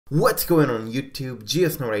What's going on YouTube?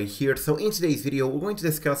 GSNO right here. So in today's video we're going to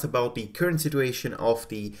discuss about the current situation of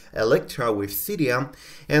the Electra with Cydia,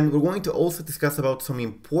 and we're going to also discuss about some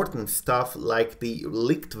important stuff like the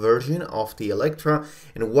leaked version of the Electra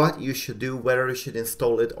and what you should do, whether you should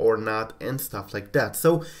install it or not, and stuff like that.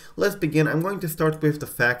 So let's begin. I'm going to start with the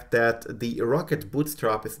fact that the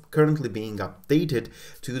RocketBoostrap is currently being updated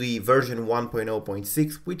to the version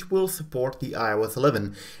 1.0.6, which will support the iOS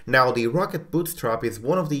 11. Now the RocketBoostrap is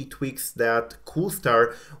one of the tweaks that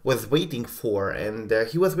Coolstar was waiting for, and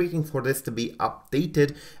he was waiting for this to be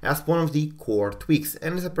updated as one of the core tweaks,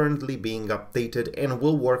 and is apparently being updated and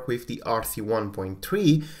will work with the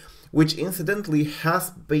RC1.3, which incidentally has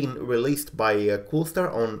been released by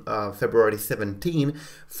Coolstar on February 17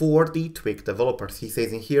 for the tweak developers. He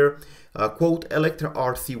says in here, quote, Electra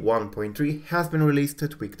RC1.3 has been released to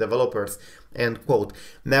tweak developers, end quote.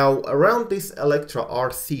 Now, around these Electra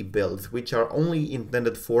RC builds, which are only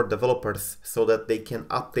intended for developers so that they can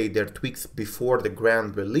update their tweaks before the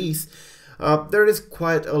grand release, there is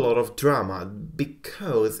quite a lot of drama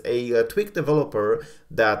because a tweak developer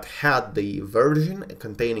that had the version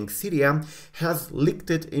containing Cydia has leaked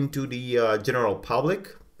it into the general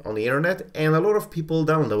public on the internet, and a lot of people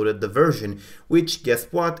downloaded the version, which, guess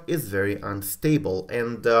what, is very unstable,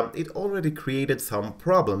 and it already created some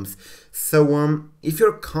problems. So if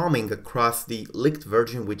you're coming across the leaked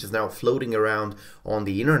version, which is now floating around on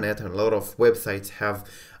the internet, and a lot of websites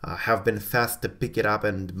have been fast to pick it up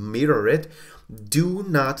and mirror it, do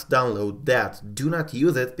not download that. Do not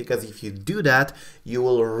use it, because if you do that, you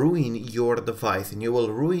will ruin your device and you will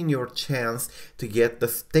ruin your chance to get the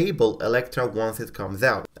stable Electra once it comes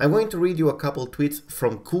out. I'm going to read you a couple tweets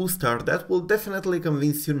from Coolstar that will definitely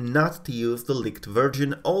convince you not to use the leaked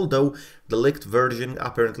version, although the leaked version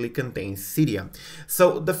apparently contains Cydia.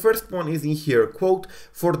 So the first one is in here, quote,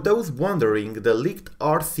 for those wondering, the leaked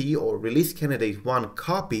RC or Release Candidate 1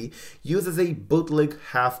 copy uses a bootleg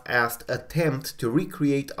half-assed attempt to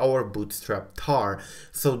recreate our Bootstrap tar,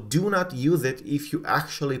 so do not use it if you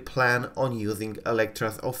actually plan on using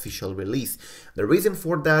Electra's official release. The reason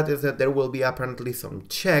for that is that there will be apparently some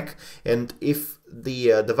check, and if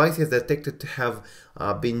the device is detected to have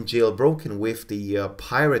been jailbroken with the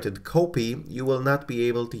pirated copy, you will not be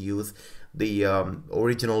able to use the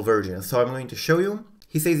original version. So I'm going to show you.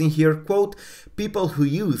 He says in here, quote, people who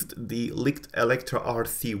used the leaked Electra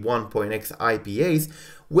RC 1.x IPAs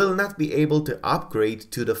will not be able to upgrade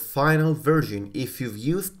to the final version. If you've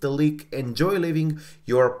used the leak, enjoy leaving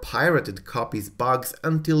your pirated copies bugs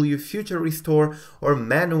until you future restore or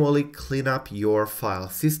manually clean up your file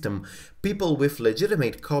system. People with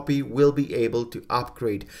legitimate copy will be able to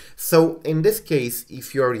upgrade. So in this case,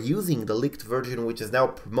 if you're using the leaked version, which is now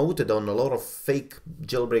promoted on a lot of fake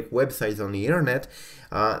jailbreak websites on the internet,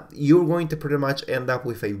 you're going to pretty much end up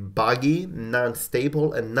with a buggy,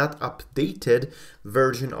 non-stable and not updated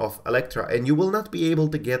version of Electra, and you will not be able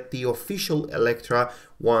to get the official Electra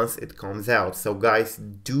once it comes out. So guys,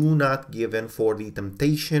 do not give in for the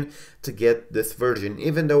temptation to get this version,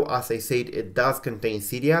 even though, as I said, it does contain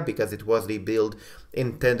Cydia because it was the build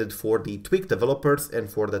intended for the tweak developers and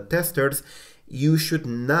for the testers. You should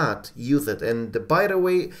not use it. And by the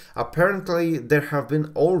way, apparently there have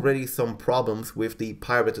been already some problems with the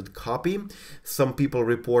pirated copy. Some people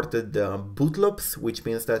reported bootloops, which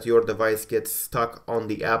means that your device gets stuck on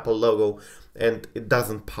the Apple logo and it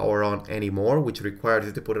doesn't power on anymore, which requires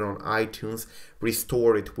you to put it on iTunes,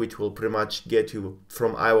 restore it, which will pretty much get you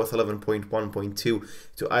from iOS 11.1.2 to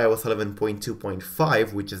iOS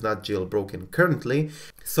 11.2.5, which is not jailbroken currently.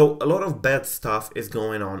 So a lot of bad stuff is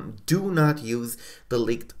going on. Do not use the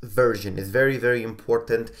leaked version. It's very, very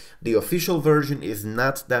important. The official version is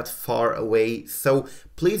not that far away, so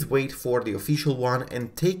please wait for the official one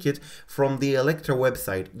and take it from the Electra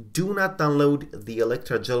website. Do not download the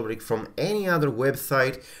Electra Jailbreak from any other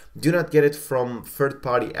website. Do not get it from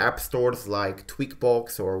third-party app stores like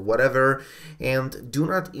Tweakbox or whatever, and do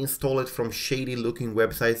not install it from shady-looking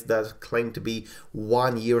websites that claim to be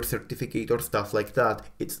 1-year certificate or stuff like that.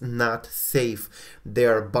 It's not safe. They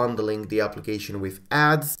are bundling the application with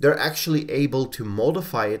ads. They're actually able to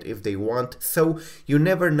modify it if they want, so you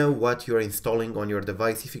never know what you're installing on your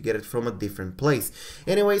device if you get it from a different place.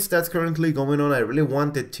 Anyways, that's currently going on. I really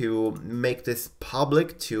wanted to make this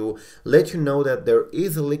public to let you know that there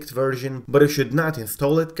is a leaked version, but you should not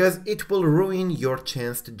install it because it will ruin your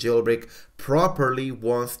chance to jailbreak properly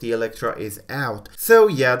once the Electra is out. So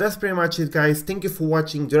yeah, that's pretty much it, guys. Thank you for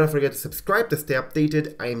watching. Do not forget to subscribe to stay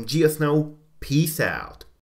updated. I am GSNO. Peace out.